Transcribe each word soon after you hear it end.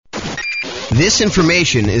This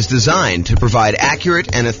information is designed to provide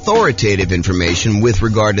accurate and authoritative information with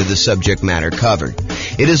regard to the subject matter covered.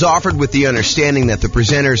 It is offered with the understanding that the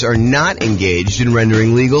presenters are not engaged in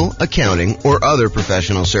rendering legal, accounting, or other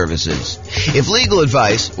professional services. If legal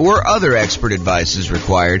advice or other expert advice is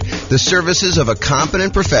required, the services of a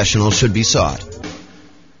competent professional should be sought.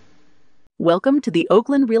 Welcome to the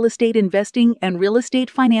Oakland Real Estate Investing and Real Estate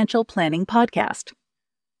Financial Planning Podcast.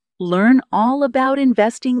 Learn all about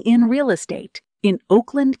investing in real estate in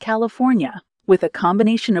Oakland, California, with a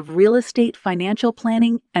combination of real estate financial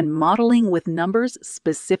planning and modeling with numbers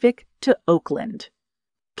specific to Oakland.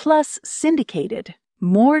 Plus syndicated,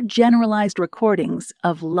 more generalized recordings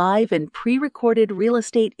of live and pre-recorded real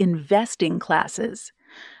estate investing classes.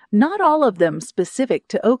 Not all of them specific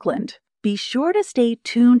to Oakland. Be sure to stay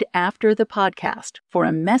tuned after the podcast for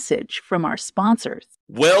a message from our sponsors.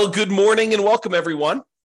 Well, good morning and welcome, everyone.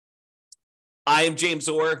 I am James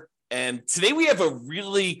Orr, and today we have a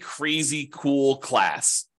really crazy, cool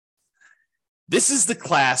class. This is the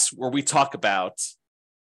class where we talk about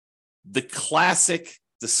the classic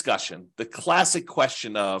discussion, the classic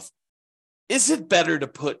question of, is it better to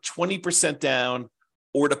put 20% down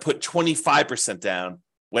or to put 25% down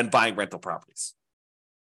when buying rental properties?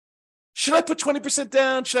 Should I put 20%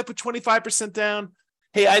 down? Should I put 25% down?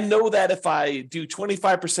 Hey, I know that if I do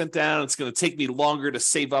 25% down, it's going to take me longer to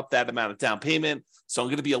save up that amount of down payment. So I'm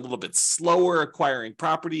going to be a little bit slower acquiring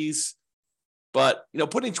properties. But,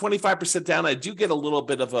 putting 25% down, I do get a little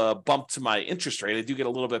bit of a bump to my interest rate. I do get a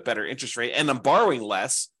little bit better interest rate, and I'm borrowing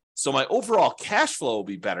less. So my overall cash flow will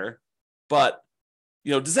be better. But,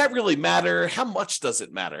 does that really matter? How much does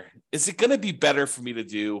it matter? Is it going to be better for me to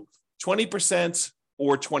do 20%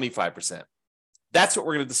 or 25%? That's what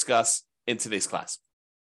we're going to discuss in today's class.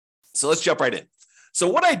 So let's jump right in. So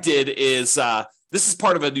what I did is, this is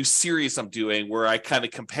part of a new series I'm doing where I kind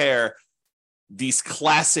of compare these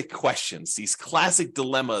classic questions, these classic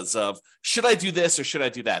dilemmas of, should I do this or should I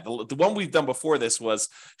do that? The one we've done before this was,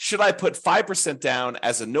 should I put 5% down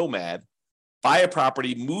as a nomad, buy a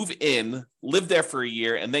property, move in, live there for a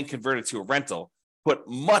year, and then convert it to a rental, put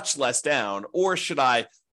much less down, or should I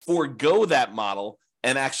forego that model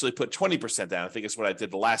and actually put 20% down? I think it's what I did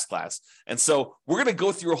the last class. And so we're going to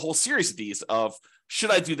go through a whole series of these of, should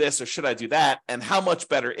I do this or should I do that? And how much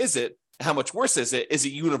better is it? How much worse is it? Is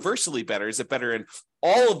it universally better? Is it better in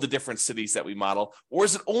all of the different cities that we model? Or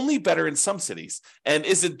is it only better in some cities? And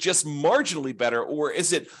is it just marginally better? Or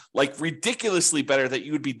is it like ridiculously better that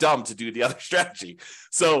you would be dumb to do the other strategy?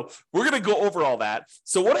 So we're going to go over all that.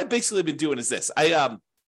 So what I've basically been doing is this.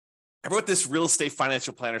 I wrote this real estate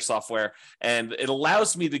financial planner software, and it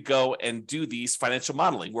allows me to go and do these financial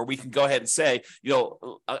modeling where we can go ahead and say, you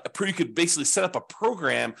could basically set up a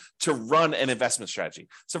program to run an investment strategy.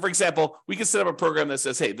 So for example, we can set up a program that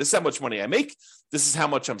says, hey, this is how much money I make. This is how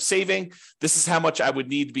much I'm saving. This is how much I would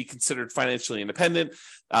need to be considered financially independent.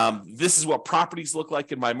 This is what properties look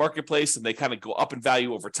like in my marketplace, and they kind of go up in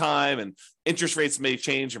value over time, and interest rates may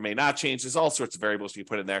change or may not change. There's all sorts of variables you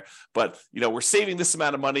put in there, but we're saving this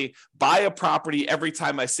amount of money. Buy a property every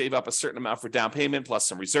time I save up a certain amount for down payment, plus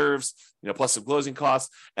some reserves, plus some closing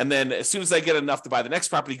costs. And then as soon as I get enough to buy the next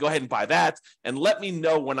property, go ahead and buy that. And let me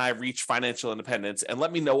know when I reach financial independence, and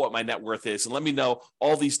let me know what my net worth is, and let me know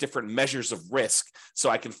all these different measures of risk so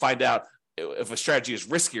I can find out if a strategy is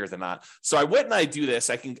riskier than not. So I went and I do this.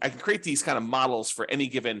 I can create these kind of models for any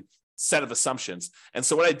given set of assumptions. And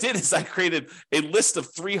so what I did is I created a list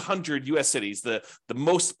of 300 U.S. cities, the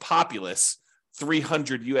most populous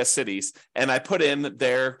 300 U.S. cities, and I put in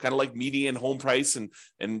their kind of like median home price and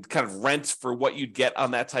kind of rent for what you'd get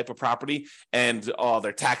on that type of property, and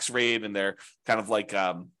their tax rate and their kind of like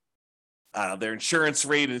their insurance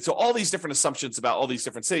rate, and so all these different assumptions about all these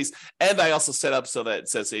different cities. And I also set up so that it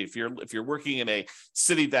says, hey, if you're working in a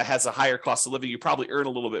city that has a higher cost of living, you probably earn a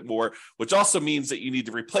little bit more, which also means that you need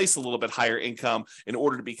to replace a little bit higher income in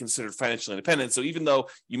order to be considered financially independent. So even though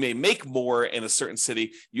you may make more in a certain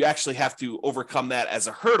city, you actually have to overcome that as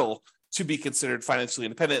a hurdle to be considered financially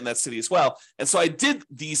independent in that city as well. And so I did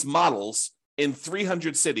these models in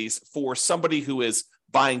 300 cities for somebody who is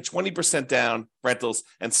buying 20% down rentals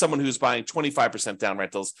and someone who's buying 25% down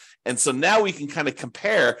rentals. And so now we can kind of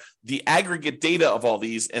compare the aggregate data of all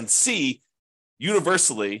these and see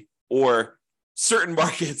universally or certain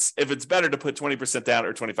markets if it's better to put 20% down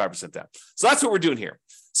or 25% down. So that's what we're doing here.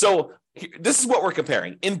 So this is what we're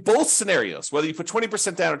comparing. In both scenarios, whether you put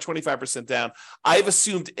 20% down or 25% down, I've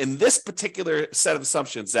assumed in this particular set of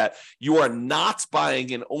assumptions that you are not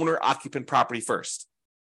buying an owner-occupant property first.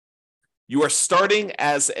 You are starting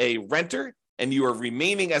as a renter and you are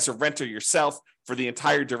remaining as a renter yourself for the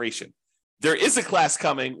entire duration. There is a class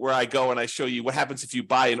coming where I go and I show you what happens if you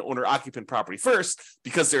buy an owner-occupant property first,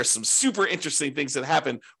 because there's some super interesting things that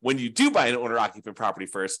happen when you do buy an owner-occupant property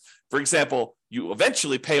first. For example, you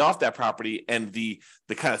eventually pay off that property, and the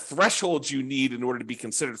kind of thresholds you need in order to be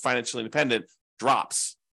considered financially independent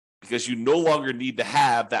drops, because you no longer need to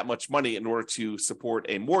have that much money in order to support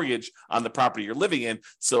a mortgage on the property you're living in.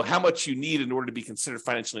 So how much you need in order to be considered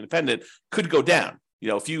financially independent could go down. You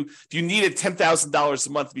know, if you needed $10,000 a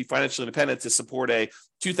month to be financially independent to support a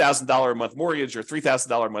 $2,000 a month mortgage or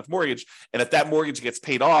 $3,000 a month mortgage, and if that mortgage gets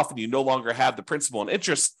paid off and you no longer have the principal and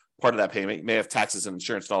interest part of that payment, you may have taxes and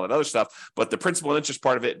insurance and all that other stuff, but the principal and interest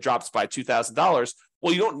part of it drops by $2,000.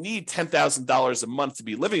 Well, you don't need $10,000 a month to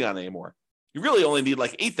be living on anymore. You really only need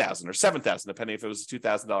like $8,000 or $7,000, depending if it was a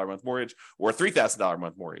 $2,000 a month mortgage or a $3,000 a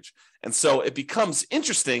month mortgage. And so it becomes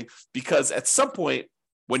interesting because at some point,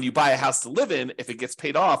 when you buy a house to live in, if it gets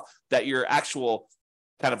paid off, that your actual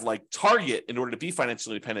kind of like target in order to be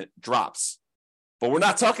financially independent drops. But we're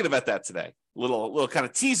not talking about that today. Little kind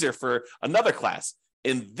of teaser for another class.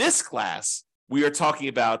 In this class, we are talking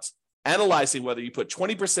about analyzing whether you put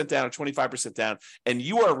 20% down or 25% down, and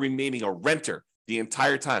you are remaining a renter the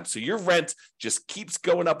entire time. So your rent just keeps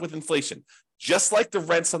going up with inflation, just like the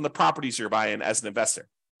rents on the properties you're buying as an investor,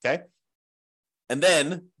 okay? And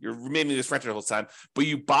then you're remaining this renter the whole time, but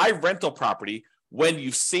you buy rental property when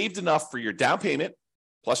you've saved enough for your down payment,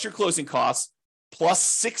 plus your closing costs, plus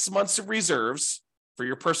 6 months of reserves for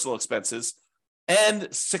your personal expenses,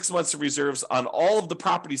 and 6 months of reserves on all of the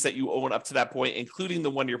properties that you own up to that point, including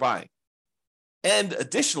the one you're buying. And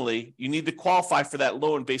additionally, you need to qualify for that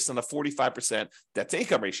loan based on a 45% debt to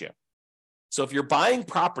income ratio. So if you're buying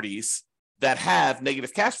properties that have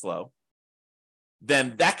negative cash flow,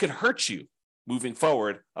 then that could hurt you moving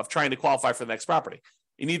forward of trying to qualify for the next property.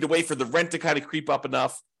 You need to wait for the rent to kind of creep up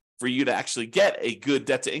enough for you to actually get a good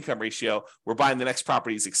debt to income ratio where buying the next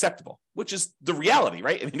property is acceptable, which is the reality,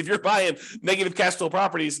 right? I mean, if you're buying negative cash flow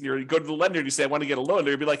properties and you go to the lender and you say, I want to get a loan,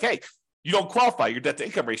 they'll be like, hey, you don't qualify. Your debt to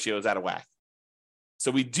income ratio is out of whack.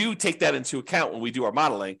 So we do take that into account when we do our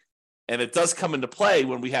modeling. And it does come into play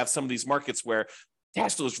when we have some of these markets where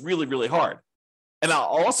cash flow is really, really hard. And I'll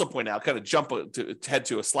also point out, kind of jump to head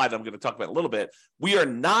to a slide I'm going to talk about in a little bit, we are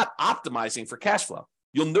not optimizing for cash flow.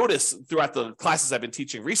 You'll notice throughout the classes I've been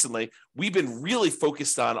teaching recently, we've been really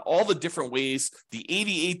focused on all the different ways, the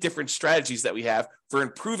 88 different strategies that we have for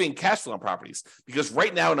improving cash flow on properties. Because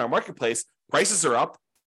right now in our marketplace, prices are up,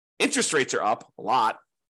 interest rates are up a lot,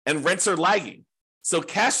 and rents are lagging. So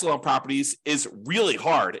cash flow on properties is really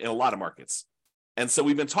hard in a lot of markets. And so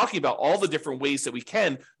we've been talking about all the different ways that we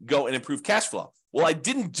can go and improve cash flow. Well, I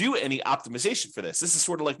didn't do any optimization for this. This is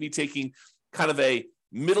sort of like me taking kind of a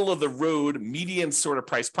middle of the road, median sort of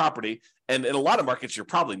price property. And in a lot of markets, you're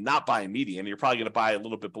probably not buying median. You're probably going to buy a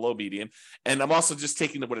little bit below median. And I'm also just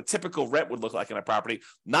taking what a typical rent would look like in a property,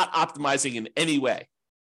 not optimizing in any way.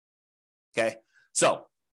 Okay. So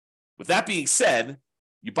with that being said,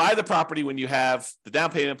 you buy the property when you have the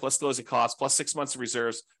down payment plus closing costs, plus 6 months of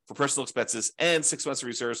reserves for personal expenses, and 6 months of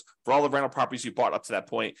reserves for all the rental properties you bought up to that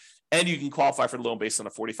point. And you can qualify for the loan based on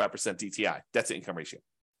a 45% DTI, debt to income ratio.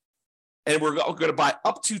 And we're going to buy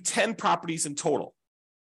up to 10 properties in total.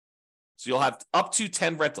 So you'll have up to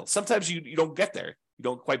 10 rentals. Sometimes you don't get there. You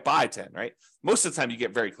don't quite buy 10, right? Most of the time you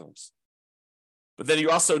get very close. But then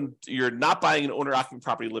you're not buying an owner-occupant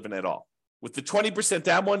property living at all. With the 20%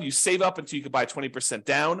 down one, you save up until you can buy 20%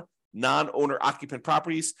 down, non-owner occupant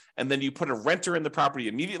properties, and then you put a renter in the property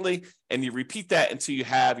immediately, and you repeat that until you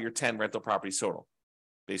have your 10 rental properties total,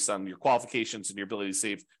 based on your qualifications and your ability to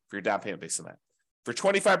save for your down payment based on that. For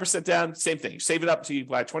 25% down, same thing. You save it up until you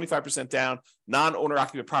buy 25% down, non-owner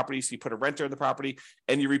occupant properties, you put a renter in the property,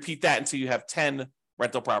 and you repeat that until you have 10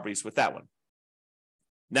 rental properties with that one.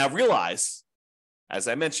 Now realize, as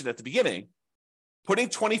I mentioned at the beginning, putting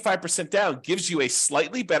 25% down gives you a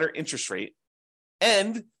slightly better interest rate.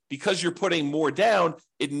 And because you're putting more down,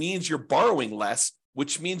 it means you're borrowing less,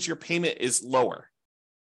 which means your payment is lower.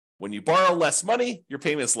 When you borrow less money, your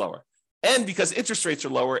payment is lower. And because interest rates are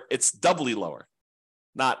lower, it's doubly lower.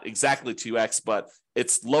 Not exactly 2x, but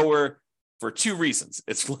it's lower for two reasons.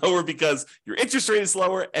 It's lower because your interest rate is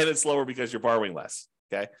lower, and it's lower because you're borrowing less.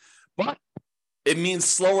 Okay. But it means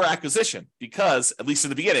slower acquisition because, at least in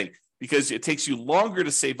the beginning, because it takes you longer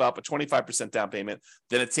to save up a 25% down payment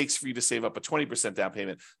than it takes for you to save up a 20% down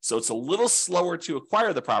payment. So it's a little slower to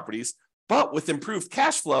acquire the properties, but with improved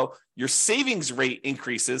cash flow, your savings rate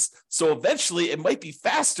increases. So eventually it might be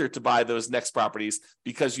faster to buy those next properties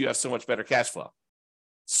because you have so much better cash flow.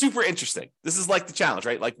 Super interesting. This is like the challenge,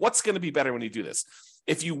 right? Like, what's going to be better when you do this?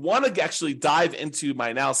 if you want to actually dive into my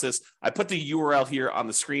analysis, I put the URL here on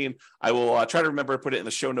the screen. I will try to remember to put it in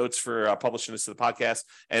the show notes for publishing this to the podcast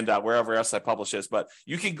and wherever else I publish this. But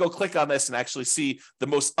you can go click on this and actually see the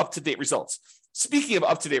most up-to-date results. Speaking of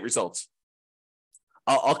up-to-date results,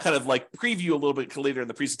 I'll kind of like preview a little bit later in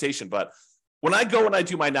the presentation, but when I go and I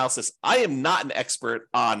do my analysis, I am not an expert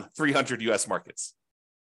on 300 US markets,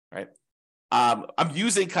 right? I'm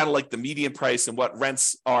using kind of like the median price and what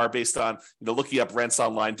rents are based on, looking up rents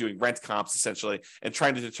online, doing rent comps essentially, and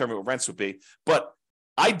trying to determine what rents would be. But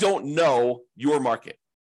I don't know your market.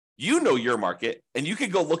 You know your market, and you can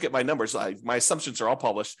go look at my numbers. My assumptions are all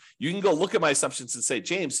published. You can go look at my assumptions and say,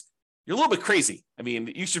 James, you're a little bit crazy. I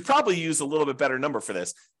mean, you should probably use a little bit better number for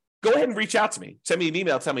this. Go ahead and reach out to me. Send me an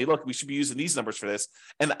email. Tell me, look, we should be using these numbers for this.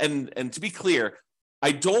 And to be clear,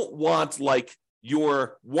 I don't want like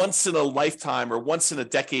your once in a lifetime or once in a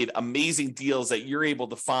decade amazing deals that you're able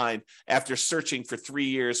to find after searching for 3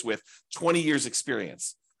 years with 20 years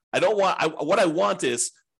experience. What I want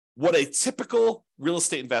is what a typical real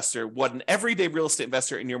estate investor, what an everyday real estate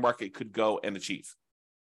investor in your market could go and achieve,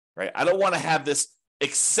 right? I don't want to have this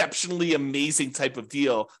exceptionally amazing type of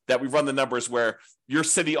deal that we run the numbers where your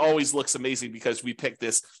city always looks amazing because we picked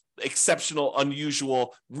this exceptional,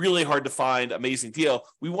 unusual, really hard to find, amazing deal.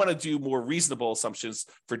 We want to do more reasonable assumptions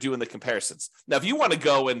for doing the comparisons. Now, if you want to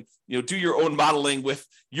go and do your own modeling with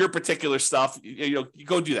your particular stuff, you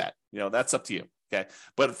go do that. That's up to you. Okay.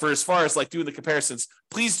 But for as far as like doing the comparisons,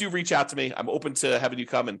 please do reach out to me. I'm open to having you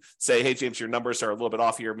come and say, hey, James, your numbers are a little bit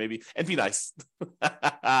off here, maybe, and be nice.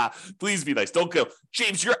 Please be nice. Don't go,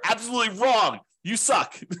 James, you're absolutely wrong. You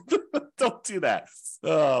suck. Don't do that.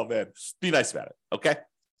 Oh, man. Be nice about it. Okay.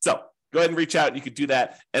 So go ahead and reach out. You could do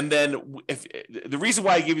that. And then if the reason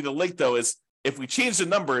why I gave you the link, though, is if we change the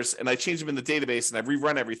numbers and I change them in the database and I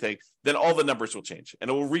rerun everything, then all the numbers will change. And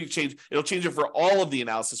it'll change it for all of the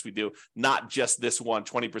analysis we do, not just this one,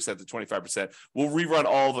 20% to 25%. We'll rerun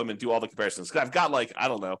all of them and do all the comparisons. Because I've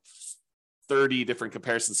got 30 different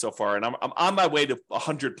comparisons so far, and I'm on my way to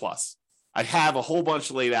 100 plus. I have a whole bunch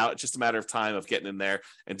laid out. It's just a matter of time of getting in there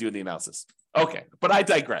and doing the analysis. Okay, but I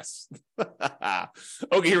digress.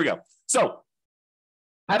 Okay, here we go. So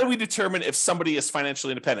how do we determine if somebody is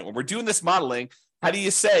financially independent? When we're doing this modeling, how do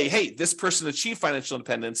you say, hey, this person achieved financial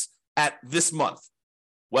independence at this month?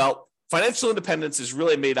 Well, financial independence is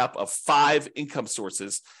really made up of 5 income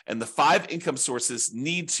sources, and the 5 income sources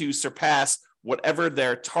need to surpass whatever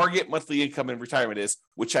their target monthly income in retirement is,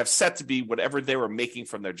 which I've set to be whatever they were making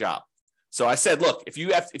from their job. So I said, look, if you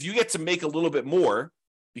get to make a little bit more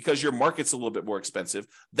because your market's a little bit more expensive,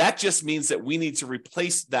 that just means that we need to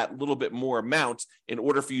replace that little bit more amount in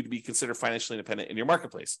order for you to be considered financially independent in your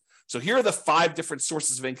marketplace. So here are the 5 different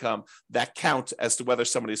sources of income that count as to whether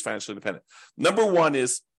somebody is financially independent. Number 1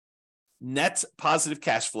 is net positive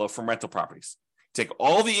cash flow from rental properties. Take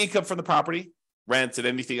all the income from the property, rent, and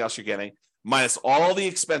anything else you're getting, minus all the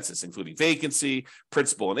expenses, including vacancy,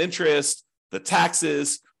 principal and interest, the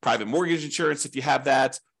taxes, private mortgage insurance if you have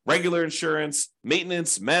that, regular insurance,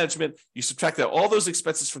 maintenance, management. You subtract out all those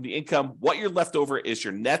expenses from the income. What you're left over is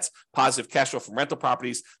your net positive cash flow from rental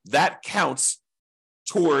properties. That counts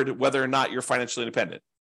toward whether or not you're financially independent.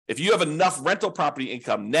 If you have enough rental property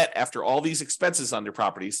income net after all these expenses on your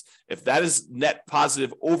properties, if that is net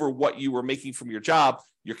positive over what you were making from your job,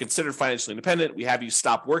 you're considered financially independent. We have you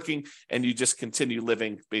stop working and you just continue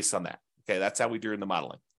living based on that. Okay, that's how we do in the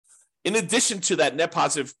modeling. In addition to that net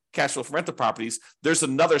positive cash flow from rental properties, there's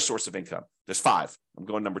another source of income. There's 5. I'm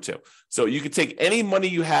going number 2. So you can take any money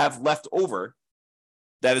you have left over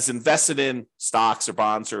that is invested in stocks or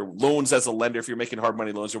bonds or loans as a lender, if you're making hard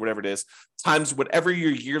money loans or whatever it is, times whatever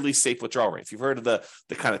your yearly safe withdrawal rate. If you've heard of the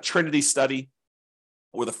kind of Trinity study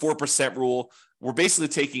or the 4% rule, we're basically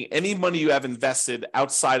taking any money you have invested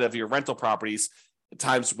outside of your rental properties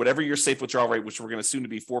times whatever your safe withdrawal rate, which we're going to assume to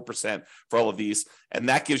be 4% for all of these. And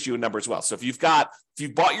that gives you a number as well. So if you've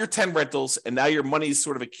bought your 10 rentals and now your money is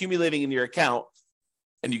sort of accumulating in your account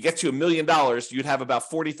and you get to $1 million, you'd have about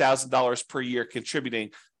 $40,000 per year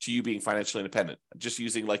contributing to you being financially independent. Just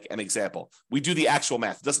using like an example. We do the actual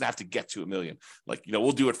math. It doesn't have to get to $1 million.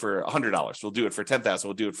 We'll do it for $100. We'll do it for $10,000.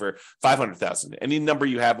 We'll do it for $500,000. Any number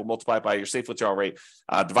you have, we'll multiply by your safe withdrawal rate,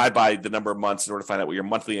 divide by the number of months in order to find out what your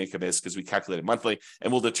monthly income is, because we calculate it monthly,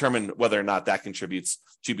 and we'll determine whether or not that contributes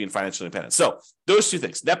to being financially independent. So those 2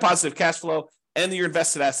 things, net positive cash flow and your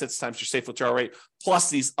invested assets times your safe withdrawal rate, plus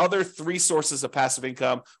these other 3 sources of passive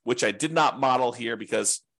income, which I did not model here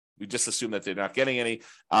because we just assume that they're not getting any,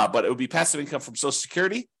 but it would be passive income from Social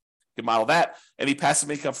Security. You can model that. Any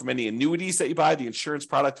passive income from any annuities that you buy, the insurance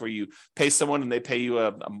product where you pay someone and they pay you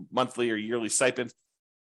a monthly or yearly stipend.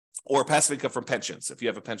 or passive income from pensions if you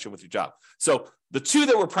have a pension with your job. So the two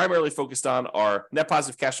that we're primarily focused on are net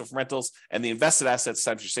positive cash flow from rentals and the invested assets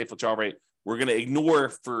times your safe withdrawal rate. We're going to ignore,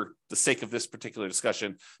 for the sake of this particular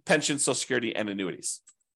discussion, pensions, Social Security, and annuities.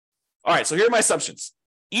 All right, so here are my assumptions.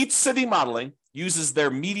 Each city modeling uses their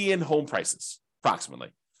median home prices,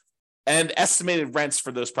 approximately, and estimated rents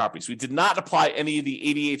for those properties. We did not apply any of the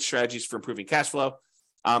 88 strategies for improving cash flow.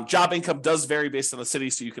 Job income does vary based on the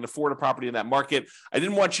city, so you can afford a property in that market. I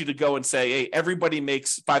didn't want you to go and say, hey, everybody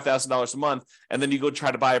makes $5,000 a month, and then you go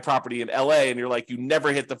try to buy a property in LA, and you're like, you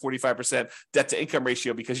never hit the 45% debt to income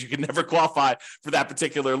ratio because you can never qualify for that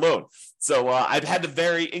particular loan. So I've had to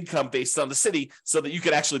vary income based on the city so that you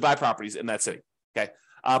could actually buy properties in that city, okay?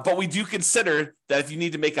 But we do consider that if you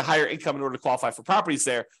need to make a higher income in order to qualify for properties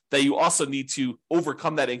there, that you also need to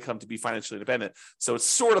overcome that income to be financially independent. So it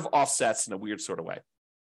sort of offsets in a weird sort of way.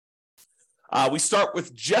 We start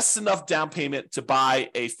with just enough down payment to buy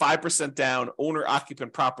a 5% down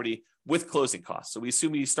owner-occupant property with closing costs. So we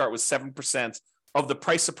assume you start with 7% of the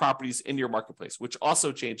price of properties in your marketplace, which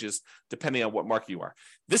also changes depending on what market you are.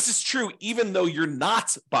 This is true even though you're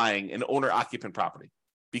not buying an owner-occupant property,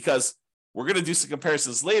 because we're going to do some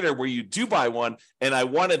comparisons later where you do buy one, and I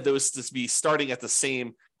wanted those to be starting at the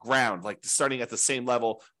same ground, like starting at the same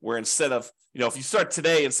level, where instead of, if you start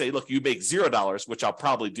today and say, look, you make $0, which I'll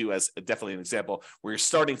probably do as definitely an example, where you're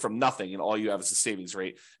starting from nothing and all you have is a savings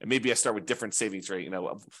rate, and maybe I start with different savings rate,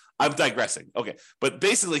 I'm digressing. Okay. But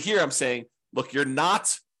basically here I'm saying, look, you're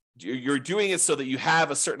doing it so that you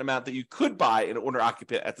have a certain amount that you could buy an owner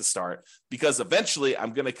occupant at the start, because eventually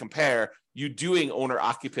I'm going to compare you doing owner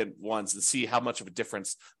occupant ones and see how much of a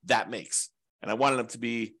difference that makes. And I wanted them to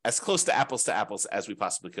be as close to apples as we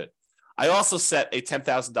possibly could. I also set a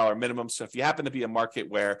 $10,000 minimum. So if you happen to be a market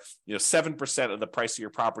where 7% of the price of your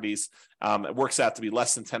properties, it works out to be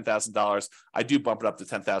less than $10,000, I do bump it up to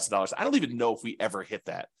 $10,000. I don't even know if we ever hit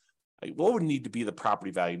that. What would need to be the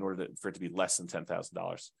property value in order for it to be less than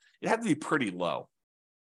 $10,000? It had to be pretty low.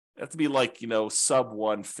 It had to be like, sub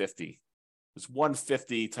 150. It's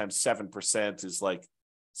 150 times 7% is like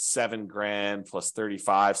 $7,000 plus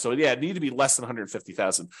 35. So yeah, it needed to be less than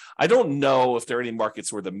 150,000. I don't know if there are any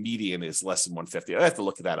markets where the median is less than 150. I have to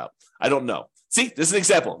look that up. I don't know. See, this is an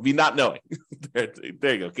example of me not knowing. There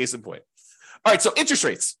you go. Case in point. All right. So interest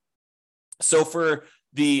rates. So for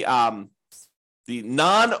the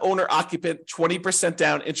non-owner occupant 20%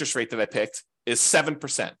 down interest rate that I picked is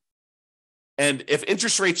 7%. And if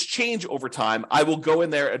interest rates change over time, I will go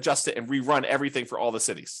in there, adjust it, and rerun everything for all the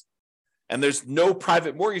cities. And there's no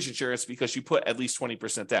private mortgage insurance because you put at least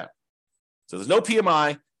 20% down. So there's no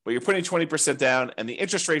PMI, but you're putting 20% down, and the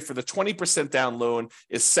interest rate for the 20% down loan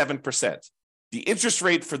is 7%. The interest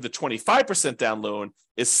rate for the 25% down loan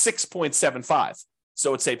is 6.75.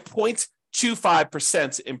 So it's a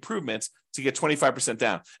 0.25% improvement to get 25%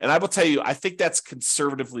 down. And I will tell you, I think that's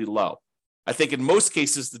conservatively low. I think in most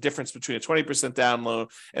cases, the difference between a 20% down loan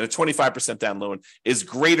and a 25% down loan is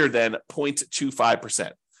greater than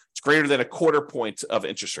 0.25%. It's greater than a quarter point of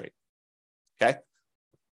interest rate. Okay.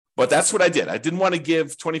 But that's what I did. I didn't want to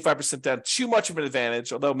give 25% down too much of an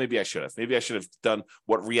advantage, although maybe I should have. Maybe I should have done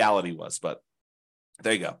what reality was, but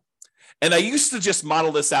there you go. And I used to just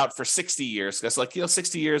model this out for 60 years. Because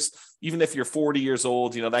 60 years, even if you're 40 years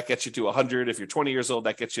old, that gets you to 100. If you're 20 years old,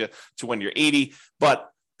 that gets you to when you're 80. But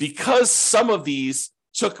because some of these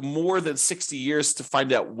took more than 60 years to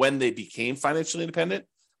find out when they became financially independent,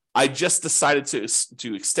 I just decided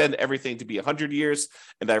to extend everything to be 100 years.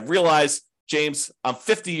 And I realized, James, I'm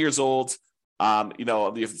 50 years old.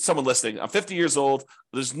 If someone listening, I'm 50 years old.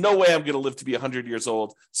 There's no way I'm going to live to be 100 years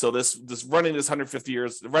old. So this running this 150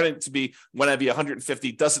 years, running to be when I be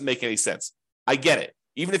 150 doesn't make any sense. I get it.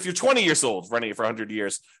 Even if you're 20 years old, running it for 100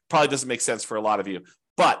 years probably doesn't make sense for a lot of you.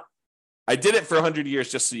 But I did it for 100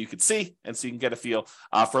 years just so you could see and so you can get a feel.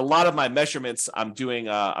 For a lot of my measurements, I'm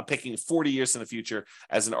picking 40 years in the future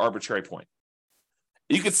as an arbitrary point.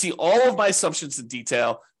 You can see all of my assumptions in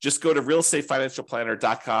detail. Just go to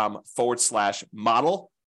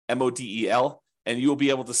realestatefinancialplanner.com/model, MODEL, and you'll be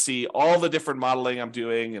able to see all the different modeling I'm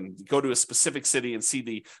doing and go to a specific city and see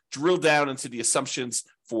the drill down into the assumptions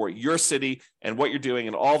for your city and what you're doing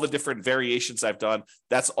and all the different variations I've done.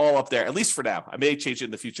 That's all up there, at least for now. I may change it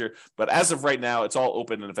in the future, but as of right now, it's all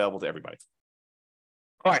open and available to everybody.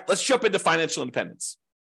 All right, let's jump into financial independence.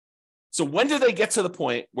 So when do they get to the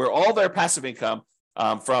point where all their passive income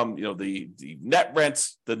from the net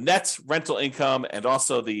rental income and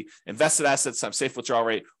also the invested assets times safe withdrawal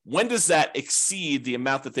rate, when does that exceed the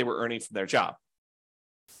amount that they were earning from their job?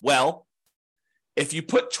 Well, if you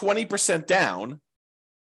put 20% down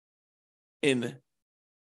in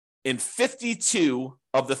 52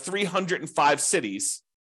 of the 305 cities,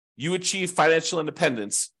 you achieve financial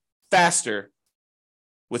independence faster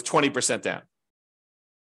with 20% down.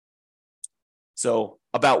 So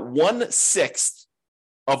about 1/6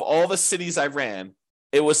 of all the cities I ran,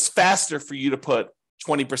 it was faster for you to put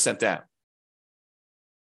 20% down.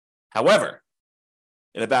 However,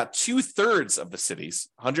 in about 2/3 of the cities,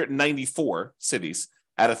 194 cities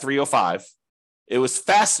out of 305, it was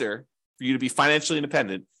faster for you to be financially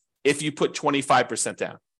independent if you put 25%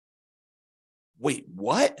 down. Wait,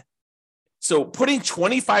 what? So putting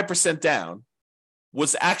 25% down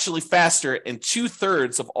was actually faster in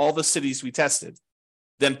 2/3 of all the cities we tested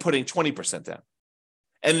than putting 20% down.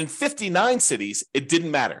 And in 59 cities, it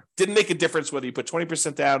didn't matter. Didn't make a difference whether you put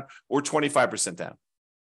 20% down or 25% down.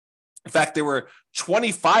 In fact, there were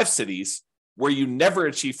 25 cities where you never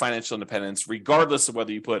achieved financial independence, regardless of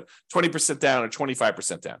whether you put 20% down or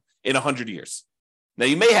 25% down in 100 years. Now,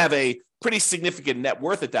 you may have a pretty significant net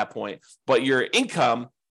worth at that point, but your income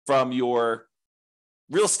from your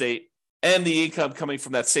real estate and the income coming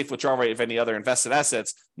from that safe withdrawal rate of any other invested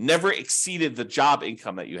assets never exceeded the job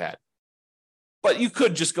income that you had. But you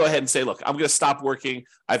could just go ahead and say, look, I'm going to stop working.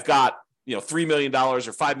 I've got $3 million or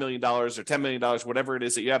 $5 million or $10 million, whatever it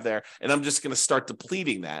is that you have there, and I'm just going to start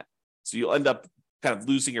depleting that. So you'll end up kind of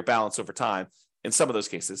losing your balance over time in some of those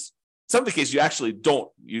cases. Some of the cases you actually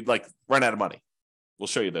don't, you'd like run out of money. We'll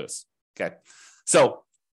show you those. Okay. So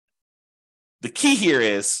the key here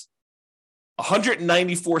is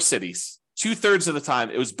 194 cities, 2/3 of the time,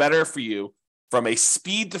 it was better for you from a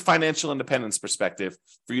speed to financial independence perspective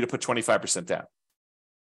for you to put 25% down.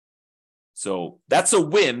 So that's a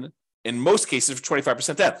win in most cases for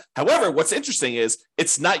 25% down. However, what's interesting is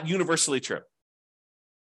it's not universally true.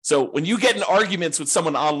 So when you get in arguments with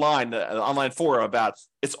someone online, an online forum about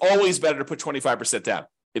it's always better to put 25% down,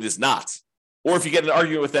 it is not. Or if you get in an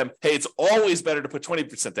argument with them, hey, it's always better to put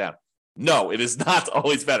 20% down. No, it is not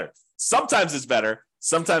always better. Sometimes it's better,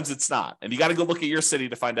 sometimes it's not. And you got to go look at your city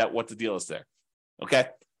to find out what the deal is there. Okay?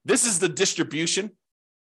 This is the distribution.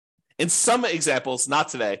 In some examples, not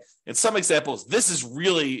today, in some examples, this is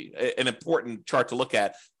really an important chart to look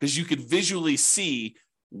at because you could visually see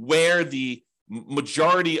where the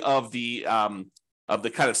majority of the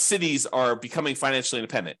kind of cities are becoming financially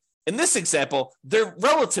independent. In this example, they're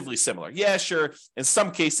relatively similar. Yeah, sure. In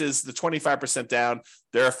some cases, the 25% down,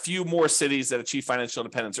 there are a few more cities that achieve financial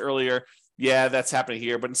independence earlier. Yeah, that's happening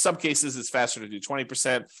here. But in some cases, it's faster to do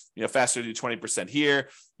 20%, faster to do 20% here,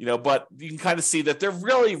 but you can kind of see that they're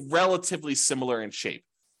really relatively similar in shape.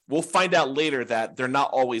 We'll find out later that they're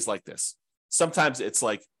not always like this. Sometimes it's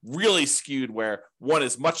like really skewed where one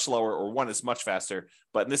is much slower or one is much faster.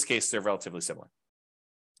 But in this case, they're relatively similar.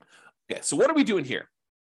 Okay, so what are we doing here?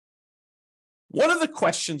 One of the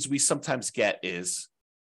questions we sometimes get is,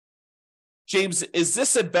 James, is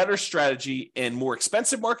this a better strategy in more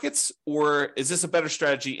expensive markets or is this a better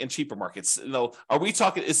strategy in cheaper markets? Are we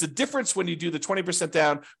talking, is the difference when you do the 20%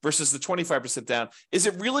 down versus the 25% down, is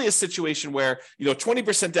it really a situation where,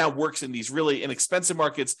 20% down works in these really inexpensive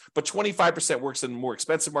markets, but 25% works in more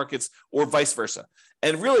expensive markets or vice versa?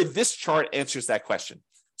 And really this chart answers that question.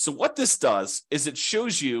 So what this does is it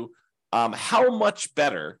shows you how much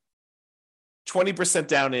better 20%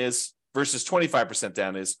 down is versus 25%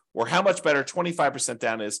 down is, or how much better 25%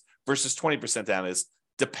 down is versus 20% down is,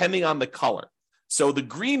 depending on the color. So the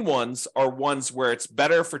green ones are ones where it's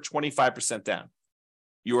better for 25% down.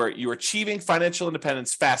 You're achieving financial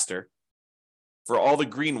independence faster for all the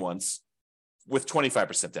green ones with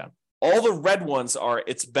 25% down. All the red ones are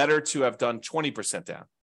it's better to have done 20% down.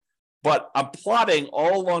 But I'm plotting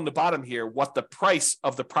all along the bottom here what the price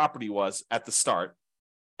of the property was at the start.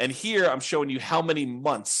 And here I'm showing you how many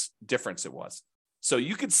months difference it was. So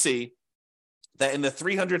you can see that in the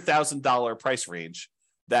 $300,000 price range,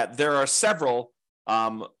 that there are several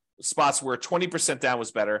spots where 20% down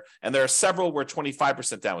was better, and there are several where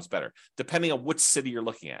 25% down was better, depending on which city you're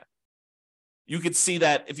looking at. You can see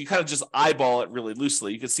that if you kind of just eyeball it really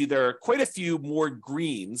loosely, you can see there are quite a few more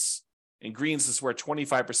greens, and greens is where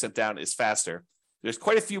 25% down is faster. There's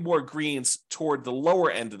quite a few more greens toward the lower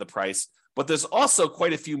end of the price, but there's also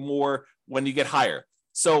quite a few more when you get higher.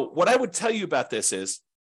 So what I would tell you about this is,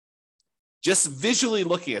 just visually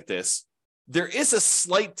looking at this, there is a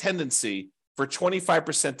slight tendency for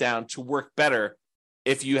 25% down to work better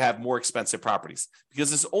if you have more expensive properties, because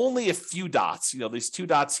there's only a few dots, these two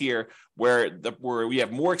dots here where we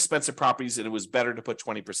have more expensive properties and it was better to put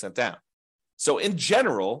 20% down. So in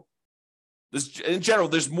general,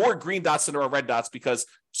 there's more green dots than there are red dots because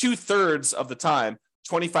 2/3 of the time,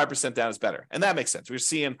 25% down is better. And that makes sense. We're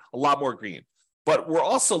seeing a lot more green. But we're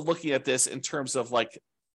also looking at this in terms of like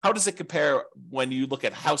how does it compare when you look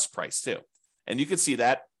at house price too? And you can see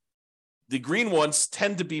that the green ones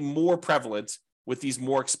tend to be more prevalent with these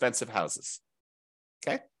more expensive houses.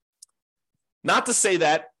 Okay. Not to say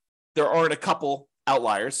that there aren't a couple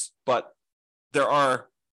outliers, but there are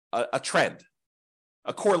a trend,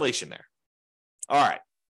 a correlation there. All right.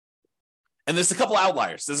 And there's a couple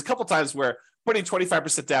outliers. There's a couple times where putting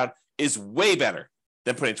 25% down is way better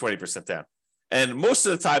than putting 20% down. And most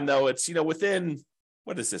of the time, though, it's, within,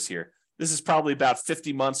 what is this here? This is probably about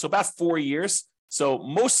 50 months, so about 4 years. So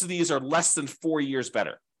most of these are less than 4 years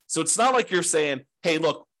better. So it's not like you're saying, hey,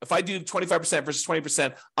 look, if I do 25% versus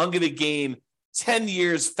 20%, I'm going to gain 10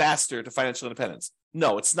 years faster to financial independence.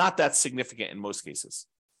 No, it's not that significant in most cases.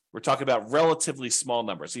 We're talking about relatively small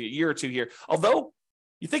numbers, a year or 2 here. Although,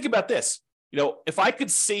 you think about this, if I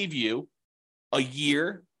could save you a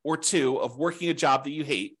year or 2 of working a job that you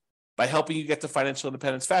hate by helping you get to financial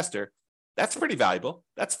independence faster, that's pretty valuable.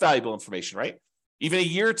 That's valuable information, right? Even a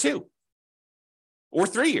year or 2 or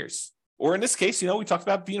 3 years. Or in this case, we talked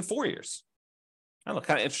about being 4 years. I don't know,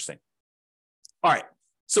 kind of interesting. All right.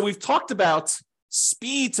 So we've talked about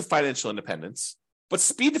speed to financial independence, but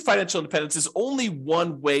speed to financial independence is only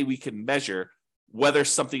one way we can measure whether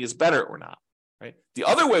something is better or not, right? The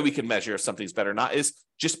other way we can measure if something's better or not is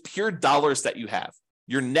just pure dollars that you have,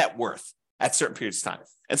 your net worth at certain periods of time.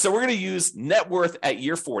 And so we're going to use net worth at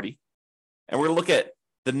year 40, and we're going to look at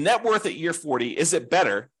the net worth at year 40. Is it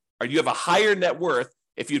better, or do you have a higher net worth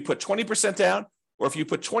if you put 20% down or if you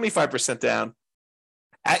put 25% down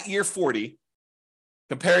at year 40,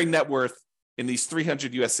 comparing net worth in these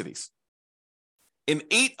 300 US cities? In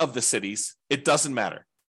 8 of the cities, it doesn't matter.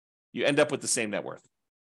 You end up with the same net worth,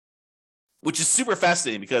 which is super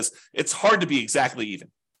fascinating because it's hard to be exactly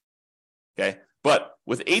even. Okay. But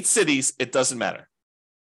with 8 cities, it doesn't matter.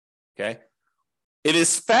 Okay. It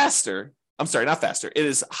is faster. I'm sorry, not faster. It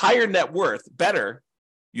is higher net worth, better.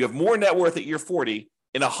 You have more net worth at year 40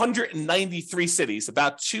 in 193 cities,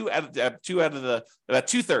 about about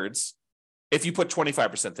 2/3, if you put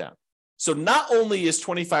 25% down. So not only is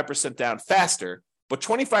 25% down faster, but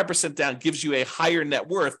 25% down gives you a higher net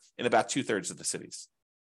worth in about 2/3 of the cities.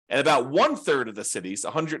 And about 1/3 of the cities,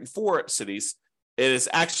 104 cities, it is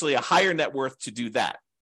actually a higher net worth to do that,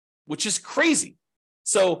 which is crazy.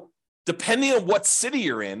 So depending on what city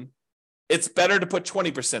you're in, it's better to put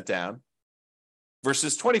 20% down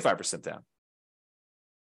versus 25% down.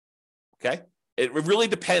 Okay? It really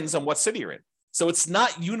depends on what city you're in. So it's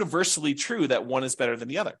not universally true that one is better than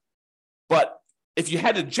the other. But if you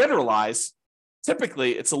had to generalize,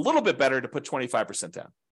 typically it's a little bit better to put 25%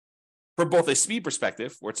 down. From both a speed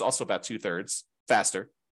perspective, where it's also about 2/3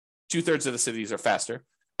 faster, 2/3 of the cities are faster,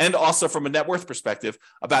 and also from a net worth perspective,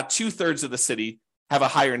 about 2/3 of the city have a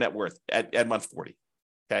higher net worth at month 40.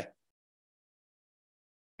 Okay.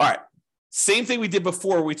 All right. Same thing we did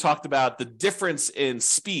before. We talked about the difference in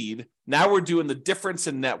speed. Now we're doing the difference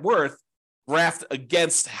in net worth graphed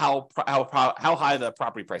against how high the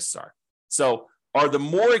property prices are. So are the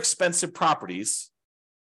more expensive properties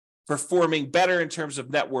performing better in terms of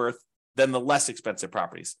net worth than the less expensive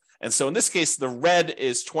properties? And so in this case, the red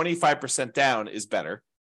is 25% down is better.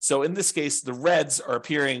 So in this case, the reds are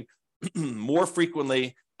appearing more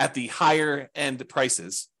frequently at the higher end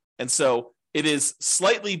prices. And so it is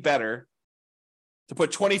slightly better to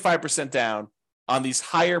put 25% down on these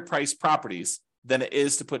higher priced properties than it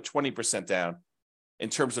is to put 20% down in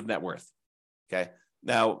terms of net worth. Okay.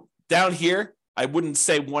 Now, down here, I wouldn't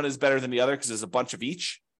say one is better than the other because there's a bunch of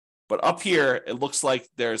each. But up here, it looks like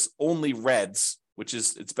there's only reds, which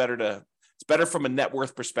is it's better from a net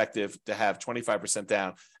worth perspective to have 25%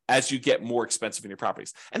 down as you get more expensive in your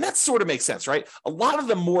properties. And that sort of makes sense, right? A lot of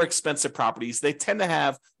the more expensive properties, they tend to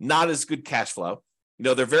have not as good cash flow.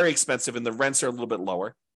 They're very expensive and the rents are a little bit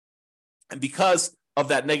lower. And because of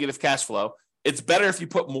that negative cash flow, it's better if you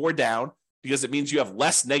put more down because it means you have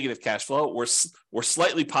less negative cash flow or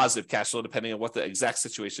slightly positive cash flow, depending on what the exact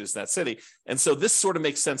situation is in that city. And so this sort of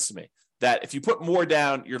makes sense to me that if you put more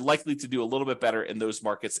down, you're likely to do a little bit better in those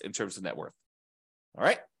markets in terms of net worth. All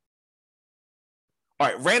right. All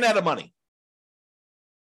right. Ran out of money.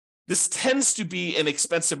 This tends to be in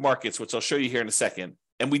expensive markets, which I'll show you here in a second.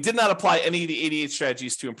 And we did not apply any of the 88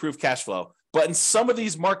 strategies to improve cash flow. But in some of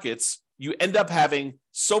these markets, you end up having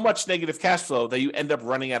so much negative cash flow that you end up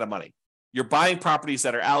running out of money. You're buying properties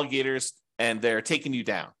that are alligators and they're taking you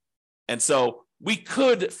down. And so we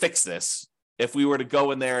could fix this if we were to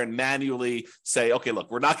go in there and manually say, okay,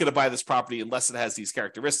 look, we're not going to buy this property unless it has these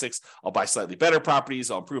characteristics. I'll buy slightly better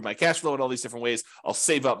properties. I'll improve my cash flow in all these different ways. I'll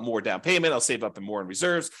save up more down payment. I'll save up more in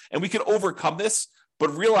reserves. And we can overcome this.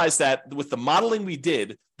 but realize that with the modeling we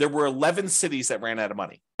did, there were 11 cities that ran out of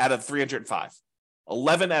money out of 305.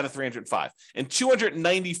 11 out of 305. In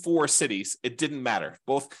 294 cities, it didn't matter.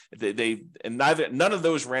 None of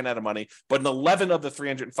those ran out of money, but in 11 of the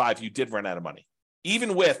 305, you did run out of money,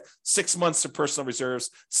 even with 6 months of personal reserves,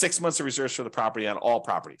 6 months of reserves for the property on all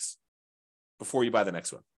properties before you buy the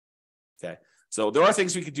next one. Okay. So there are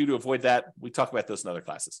things we could do to avoid that. We talk about those in other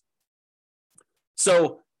classes.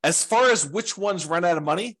 So as far as which ones run out of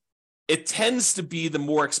money, it tends to be the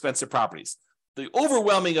more expensive properties. The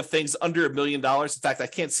overwhelming of things under $1 million. In fact, I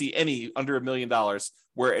can't see any under $1 million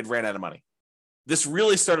where it ran out of money. This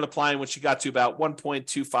really started applying when she got to about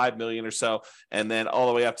 1.25 million or so, and then all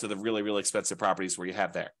the way up to the really, really expensive properties where you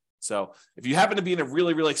have there. So if you happen to be in a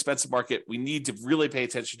really, really expensive market, we need to really pay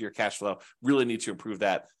attention to your cash flow, really need to improve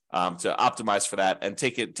that, to optimize for that, and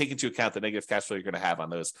take into account the negative cash flow you're going to have on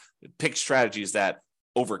those. Pick strategies that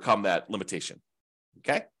overcome that limitation.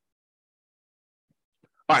 Okay?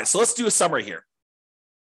 All right, so let's do a summary here.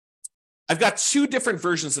 I've got two different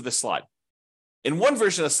versions of this slide. In one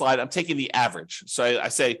version of the slide, I'm taking the average. So I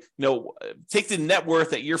say, take the net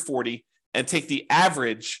worth at year 40 and take the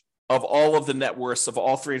average of all of the net worths of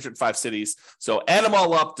all 305 cities. So add them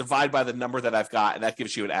all up, divide by the number that I've got, and that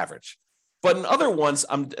gives you an average. But in other ones,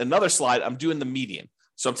 another slide, I'm doing the median.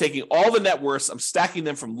 So I'm taking all the net worths, I'm stacking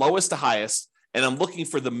them from lowest to highest, and I'm looking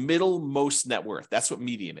for the middle-most net worth. That's what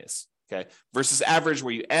median is. Okay, versus average,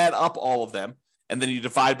 where you add up all of them and then you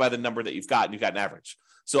divide by the number that you've got, and you've got an average.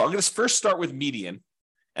 So I'm going to first start with median,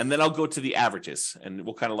 and then I'll go to the averages, and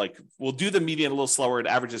we'll do the median a little slower, and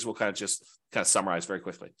averages we'll kind of summarize very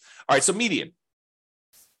quickly. All right, so median.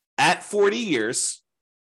 At 40 years,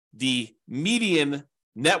 the median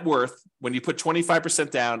net worth, when you put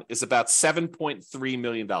 25% down, is about $7.3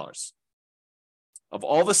 million. Of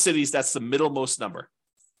all the cities, that's the middlemost number.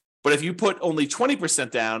 But if you put only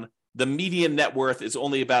 20% down, the median net worth is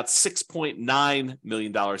only about $6.9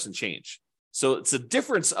 million in change. So it's a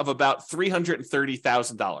difference of about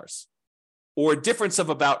 $330,000, or a difference of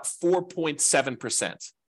about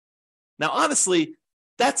 4.7%. Now, honestly,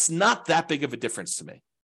 that's not that big of a difference to me.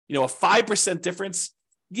 A 5% difference,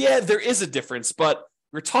 yeah, there is a difference, but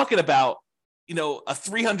we're talking about, a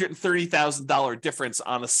 $330,000 difference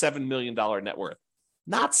on a $7 million net worth.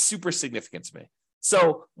 Not super significant to me.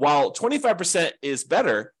 So while 25% is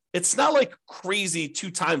better, it's not like crazy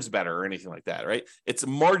 2 times better or anything like that, right? It's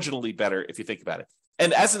marginally better if you think about it.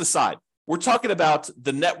 And as an aside, we're talking about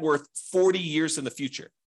the net worth 40 years in the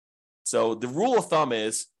future. So the rule of thumb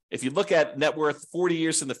is, if you look at net worth 40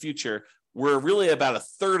 years in the future, we're really about a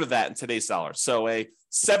third of that in today's dollars. So a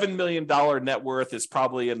 $7 million net worth is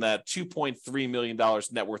probably in that $2.3 million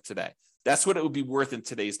net worth today. That's what it would be worth in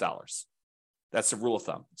today's dollars. That's the rule of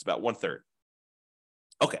thumb. It's about 1/3.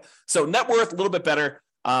 Okay, so net worth a little bit better.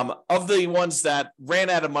 Of the ones that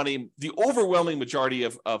ran out of money, the overwhelming majority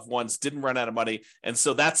of ones didn't run out of money. And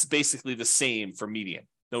so that's basically the same for median.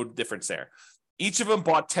 No difference there. Each of them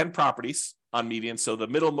bought 10 properties on median. So the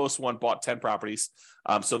middlemost one bought 10 properties.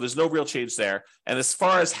 So there's no real change there. And as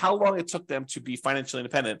far as how long it took them to be financially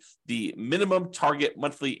independent, the minimum target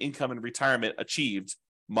monthly income and retirement achieved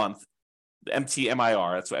month, the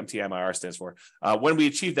MTMIR, that's what MTMIR stands for. When we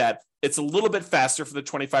achieve that, it's a little bit faster for the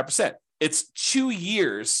 25%. It's 2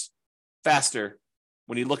 years faster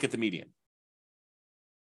when you look at the median.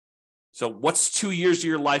 So what's 2 years of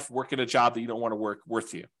your life working a job that you don't want to work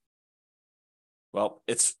worth to you? Well,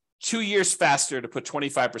 it's 2 years faster to put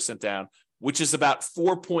 25% down, which is about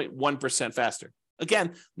 4.1% faster.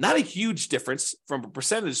 Again, not a huge difference from a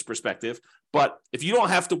percentage perspective, but if you don't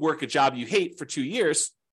have to work a job you hate for 2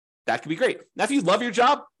 years, that could be great. Now, if you love your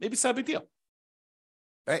job, maybe it's not a big deal.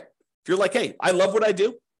 Right? If you're like, hey, I love what I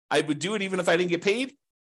do, I would do it even if I didn't get paid,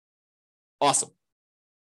 awesome.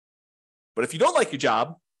 But if you don't like your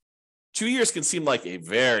job, 2 years can seem like a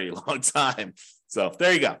very long time. So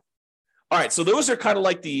there you go. All right, so those are kind of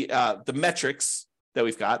like the metrics that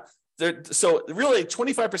we've got. So really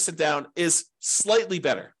 25% down is slightly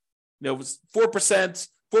better. It was 4%,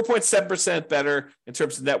 4.7% better in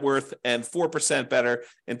terms of net worth, and 4% better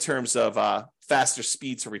in terms of faster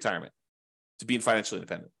speed to retirement, to being financially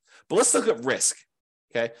independent. But let's look at risk.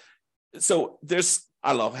 Okay, so there's, I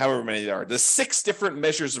don't know, however many there are. There's 6 different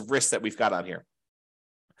measures of risk that we've got on here.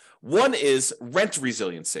 One is rent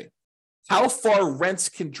resiliency. How far rents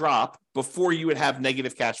can drop before you would have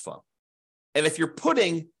negative cash flow. And if you're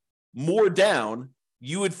putting more down,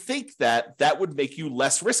 you would think that that would make you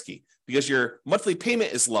less risky because your monthly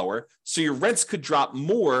payment is lower. So your rents could drop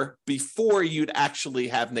more before you'd actually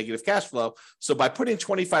have negative cash flow. So by putting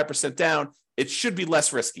 25% down, it should be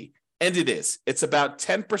less risky. And it is. It's about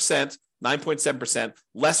 10% 9.7%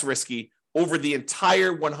 less risky over the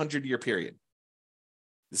entire 100-year period.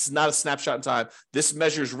 This is not a snapshot in time. This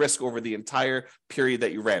measures risk over the entire period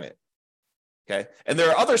that you ran it. Okay. And there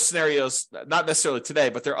are other scenarios, not necessarily today,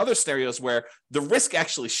 but there are other scenarios where the risk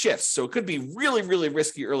actually shifts. So it could be really, really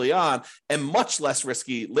risky early on and much less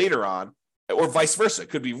risky later on, or vice versa. It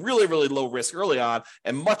could be really, really low risk early on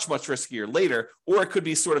and much, much riskier later, or it could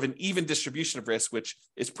be sort of an even distribution of risk, which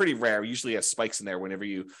is pretty rare. Usually have spikes in there whenever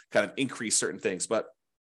you kind of increase certain things, but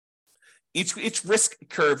each risk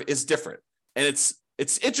curve is different. And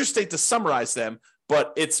it's interesting to summarize them,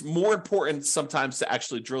 but it's more important sometimes to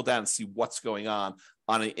actually drill down and see what's going on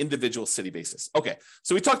an individual city basis. Okay,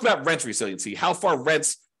 so we talked about rent resiliency, how far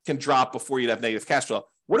rents can drop before you'd have negative cash flow.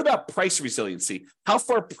 What about price resiliency? How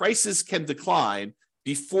far prices can decline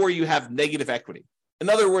before you have negative equity? In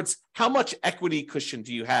other words, how much equity cushion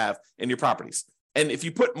do you have in your properties? And if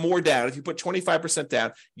you put more down, if you put 25%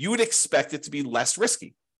 down, you would expect it to be less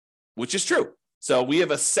risky, which is true. So we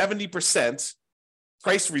have a 70%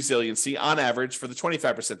 price resiliency on average for the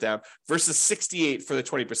 25% down versus 68 for the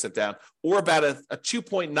 20% down, or about a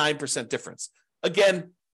 2.9% difference.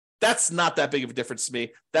 Again, that's not that big of a difference to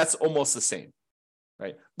me. That's almost the same,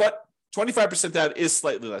 right? But 25% down is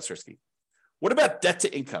slightly less risky. What about debt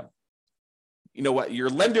to income? You know what? Your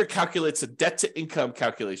lender calculates a debt to income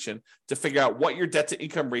calculation to figure out what your debt to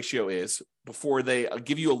income ratio is before they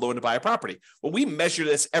give you a loan to buy a property. Well, we measure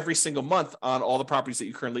this every single month on all the properties that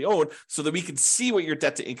you currently own so that we can see what your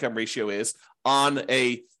debt to income ratio is on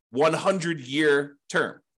a 100-year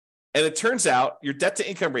term. And it turns out your debt to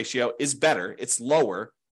income ratio is better. It's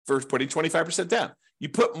lower for putting 25% down. You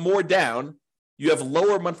put more down, you have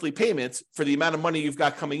lower monthly payments for the amount of money you've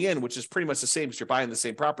got coming in, which is pretty much the same as you're buying the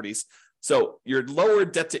same properties. So your lower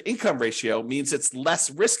debt to income ratio means it's less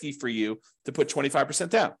risky for you to put 25%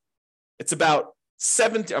 down. It's about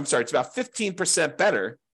 15%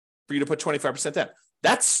 better for you to put 25% down.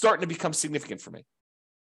 That's starting to become significant for me.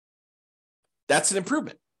 That's an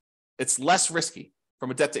improvement. It's less risky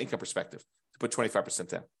from a debt to income perspective to put 25%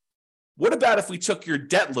 down. What about if we took your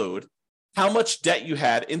debt load, how much debt you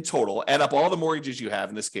had in total, add up all the mortgages you have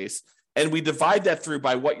in this case, and we divide that through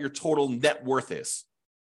by what your total net worth is?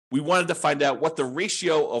 We wanted to find out what the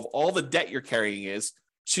ratio of all the debt you're carrying is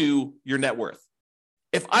to your net worth.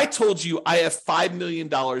 If I told you I have $5 million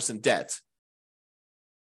in debt,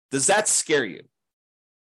 does that scare you?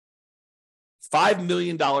 $5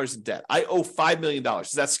 million in debt. I owe $5 million.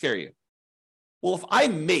 Does that scare you? Well, if I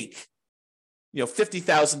make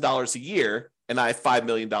 $50,000 a year and I have $5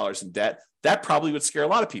 million in debt, that probably would scare a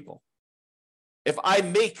lot of people. If I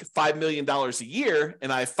make $5 million a year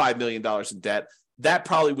and I have $5 million in debt, that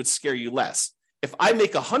probably would scare you less. If I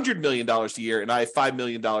make $100 million a year and I have $5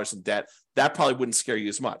 million in debt, that probably wouldn't scare you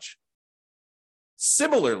as much.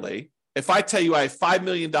 Similarly, if I tell you I have $5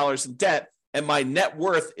 million in debt and my net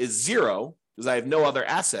worth is zero because I have no other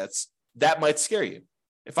assets, that might scare you.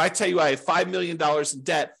 If I tell you I have $5 million in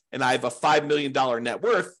debt and I have a $5 million net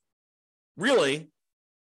worth, really,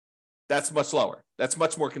 that's much lower. That's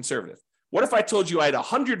much more conservative. What if I told you I had a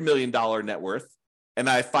 $100 million net worth and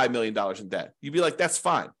I have $5 million in debt? You'd be like, that's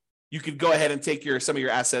fine. You could go ahead and take some of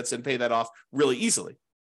your assets and pay that off really easily.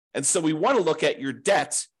 And so we want to look at your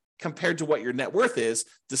debt compared to what your net worth is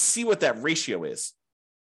to see what that ratio is.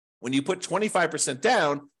 When you put 25%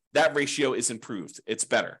 down, that ratio is improved. It's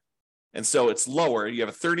better. And so it's lower. You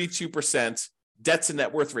have a 32% debt to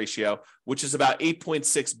net worth ratio, which is about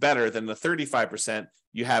 8.6 better than the 35%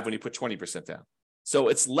 you have when you put 20% down. So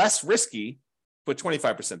it's less risky to put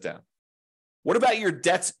 25% down. What about your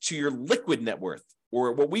debt to your liquid net worth,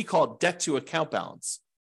 or what we call debt to account balance?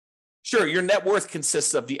 Sure, your net worth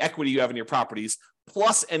consists of the equity you have in your properties,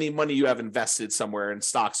 plus any money you have invested somewhere in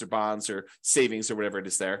stocks or bonds or savings or whatever it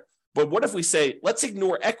is there. But what if we say, let's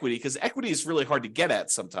ignore equity, because equity is really hard to get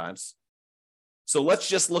at sometimes. So let's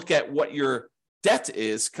just look at what your debt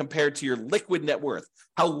is compared to your liquid net worth,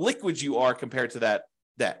 how liquid you are compared to that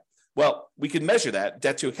debt. Well, we can measure that,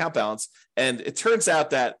 debt to account balance, and it turns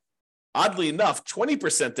out that oddly enough,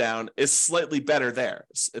 20% down is slightly better there.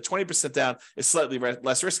 20% down is slightly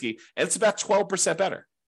less risky, and it's about 12% better.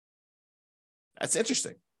 That's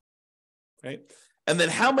interesting, right? And then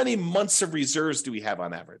how many months of reserves do we have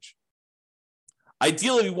on average?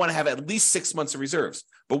 Ideally, we want to have at least 6 months of reserves,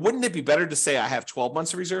 but wouldn't it be better to say I have 12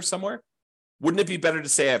 months of reserves somewhere? Wouldn't it be better to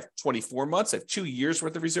say I have 24 months, I have 2 years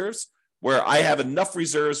worth of reserves, where I have enough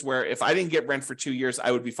reserves where if I didn't get rent for 2 years,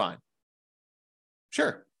 I would be fine?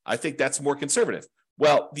 Sure. I think that's more conservative.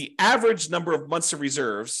 Well, the average number of months of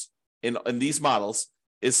reserves in these models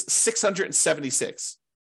is 676,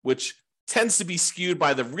 which tends to be skewed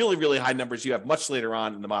by the really, really high numbers you have much later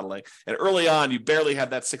on in the modeling. And early on, you barely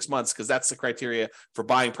have that 6 months because that's the criteria for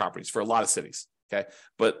buying properties for a lot of cities. Okay.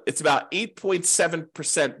 But it's about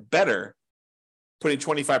 8.7% better putting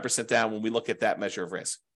 25% down when we look at that measure of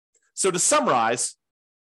risk. So to summarize,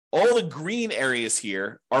 all the green areas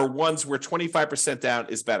here are ones where 25% down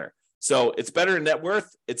is better. So it's better in net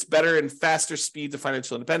worth. It's better in faster speed to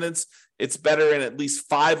financial independence. It's better in at least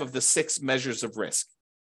 5 of the 6 measures of risk.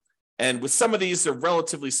 And with some of these, they're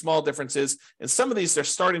relatively small differences. And some of these, they're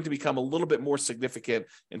starting to become a little bit more significant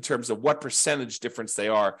in terms of what percentage difference they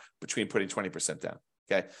are between putting 20% down.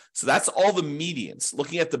 Okay. So that's all the medians,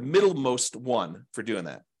 looking at the middlemost one for doing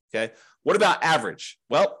that. Okay. What about average?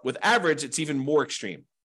 Well, with average, it's even more extreme.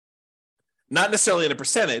 Not necessarily in a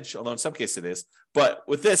percentage, although in some cases it is, but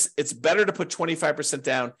with this, it's better to put 25%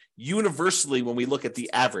 down universally when we look at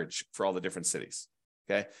the average for all the different cities.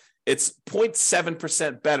 Okay. It's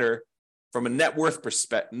 0.7% better from a net worth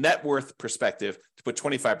perspective to put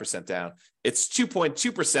 25% down. It's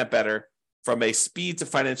 2.2% better from a speed to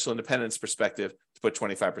financial independence perspective to put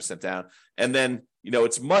 25% down. And then,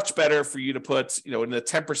 it's much better for you to put, in the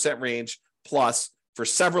 10% range plus for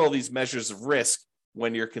several of these measures of risk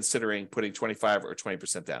when you're considering putting 25 or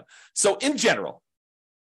 20% down. So in general,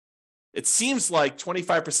 it seems like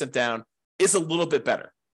 25% down is a little bit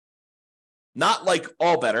better. Not like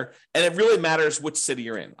all better. And it really matters which city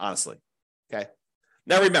you're in, honestly. Okay.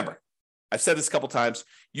 Now remember, I've said this a couple times,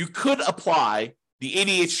 you could apply the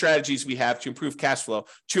 88 strategies we have to improve cash flow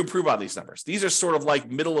to improve on these numbers. These are sort of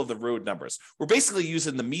like middle of the road numbers. We're basically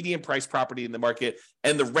using the median price property in the market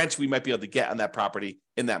and the rent we might be able to get on that property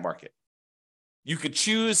in that market. You could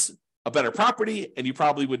choose a better property and you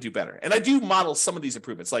probably would do better. And I do model some of these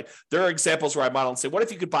improvements. Like there are examples where I model and say, what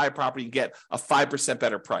if you could buy a property and get a 5%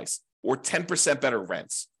 better price or 10% better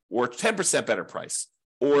rents or 10% better price?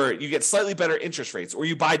 Or you get slightly better interest rates, or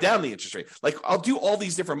you buy down the interest rate. Like I'll do all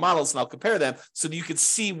these different models and I'll compare them so that you can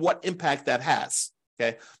see what impact that has.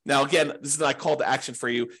 Okay. Now, again, this is my call to action for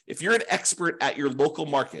you. If you're an expert at your local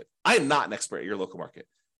market, I am not an expert at your local market.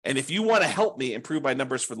 And if you want to help me improve my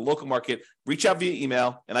numbers for the local market, reach out via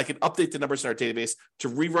email and I can update the numbers in our database to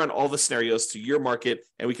rerun all the scenarios to your market.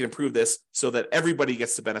 And we can improve this so that everybody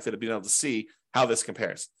gets the benefit of being able to see how this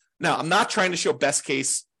compares. Now, I'm not trying to show best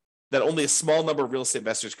case that only a small number of real estate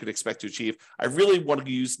investors could expect to achieve. I really want to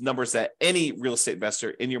use numbers that any real estate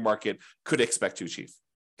investor in your market could expect to achieve.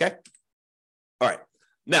 Okay. All right.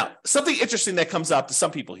 Now, something interesting that comes up to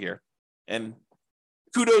some people here, and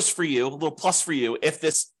kudos for you, a little plus for you if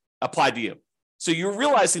this applied to you. So you're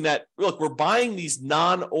realizing that, look, we're buying these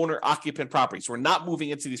non-owner occupant properties. We're not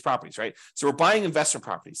moving into these properties, right? So we're buying investment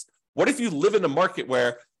properties. What if you live in a market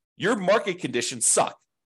where your market conditions suck?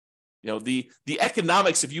 The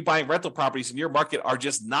economics of you buying rental properties in your market are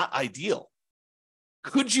just not ideal.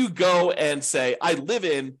 Could you go and say, I live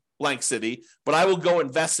in blank city, but I will go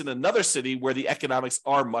invest in another city where the economics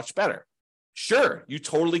are much better? Sure, you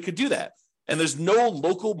totally could do that. And there's no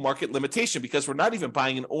local market limitation because we're not even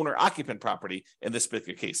buying an owner-occupant property in this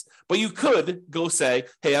particular case. But you could go say,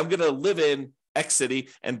 hey, I'm going to live in X city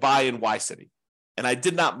and buy in Y city. And I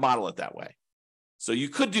did not model it that way. So you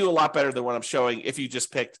could do a lot better than what I'm showing if you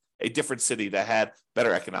just picked a different city that had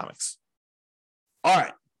better economics. All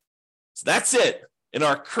right. So that's it. In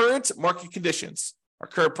our current market conditions, our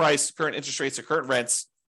current price, current interest rates, or current rents,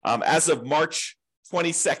 as of March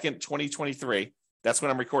 22nd, 2023, that's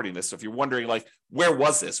when I'm recording this. So if you're wondering, like, where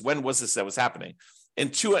was this? When was this that was happening? In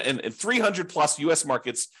 300 plus US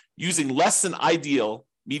markets using less than ideal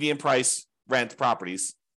median price rent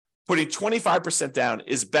properties, putting 25% down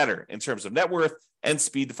is better in terms of net worth and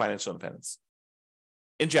speed to financial independence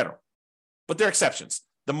in general. But there are exceptions.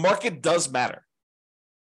 The market does matter.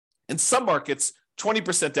 In some markets,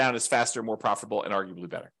 20% down is faster, more profitable, and arguably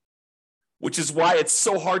better, which is why it's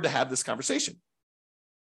so hard to have this conversation.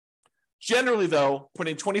 Generally, though,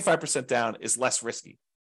 putting 25% down is less risky.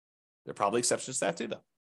 There are probably exceptions to that too, though.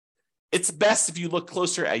 It's best if you look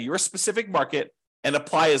closer at your specific market and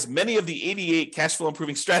apply as many of the 88 cash flow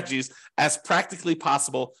improving strategies as practically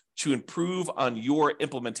possible to improve on your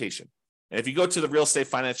implementation. And if you go to the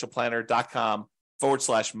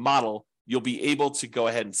realestateFinancialPlanner.com/model, you'll be able to go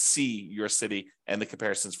ahead and see your city and the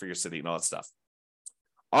comparisons for your city and all that stuff.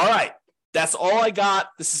 All right. That's all I got.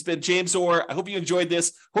 This has been James Orr. I hope you enjoyed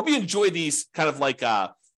this. Hope you enjoyed these kind of like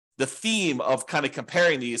the theme of kind of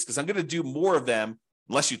comparing these, because I'm going to do more of them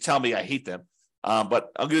unless you tell me I hate them.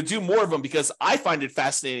 But I'm going to do more of them because I find it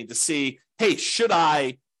fascinating to see, hey, should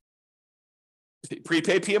I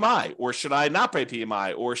prepay PMI or should I not pay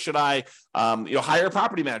PMI or should I hire a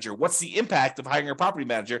property manager? What's the impact of hiring a property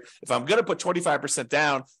manager? If I'm going to put 25%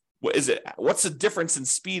 down, What is it? What's the difference in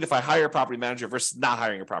speed if I hire a property manager versus not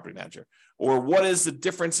hiring a property manager? Or what is the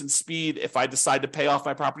difference in speed if I decide to pay off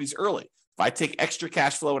my properties early? If I take extra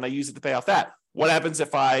cash flow and I use it to pay off that, what happens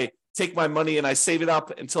if I take my money and I save it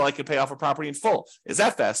up until I can pay off a property in full? Is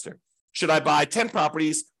that faster? Should I buy 10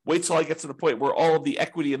 properties, wait till I get to the point where all of the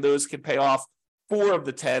equity in those can pay off 4 of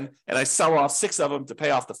the 10, and I sell off 6 of them to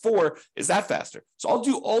pay off the 4? Is that faster? So I'll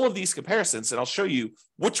do all of these comparisons and I'll show you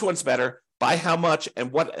which one's better, by how much,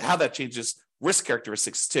 and how that changes risk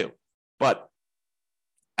characteristics too. But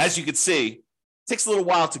as you can see, it takes a little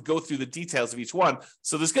while to go through the details of each one.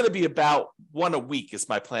 So there's going to be about one a week is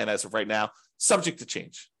my plan as of right now, subject to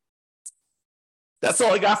change. That's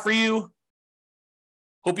all I got for you.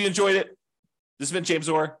 Hope you enjoyed it. This has been James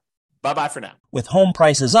Orr. Bye-bye for now. With home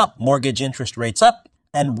prices up, mortgage interest rates up,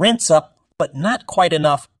 and rents up, but not quite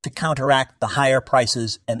enough to counteract the higher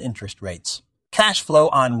prices and interest rates. Cash flow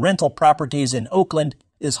on rental properties in Oakland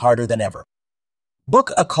is harder than ever.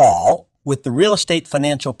 Book a call with the Real Estate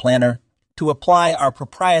Financial Planner to apply our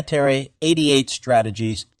proprietary 88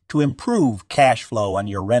 strategies to improve cash flow on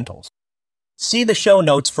your rentals. See the show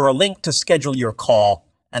notes for a link to schedule your call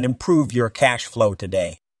and improve your cash flow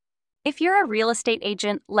today. If you're a real estate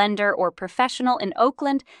agent, lender, or professional in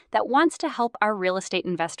Oakland that wants to help our real estate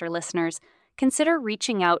investor listeners, consider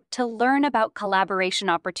reaching out to learn about collaboration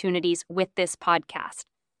opportunities with this podcast.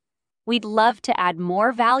 We'd love to add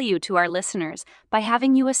more value to our listeners by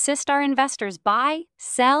having you assist our investors buy,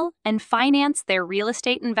 sell, and finance their real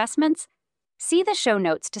estate investments. See the show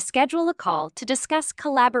notes to schedule a call to discuss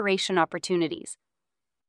collaboration opportunities.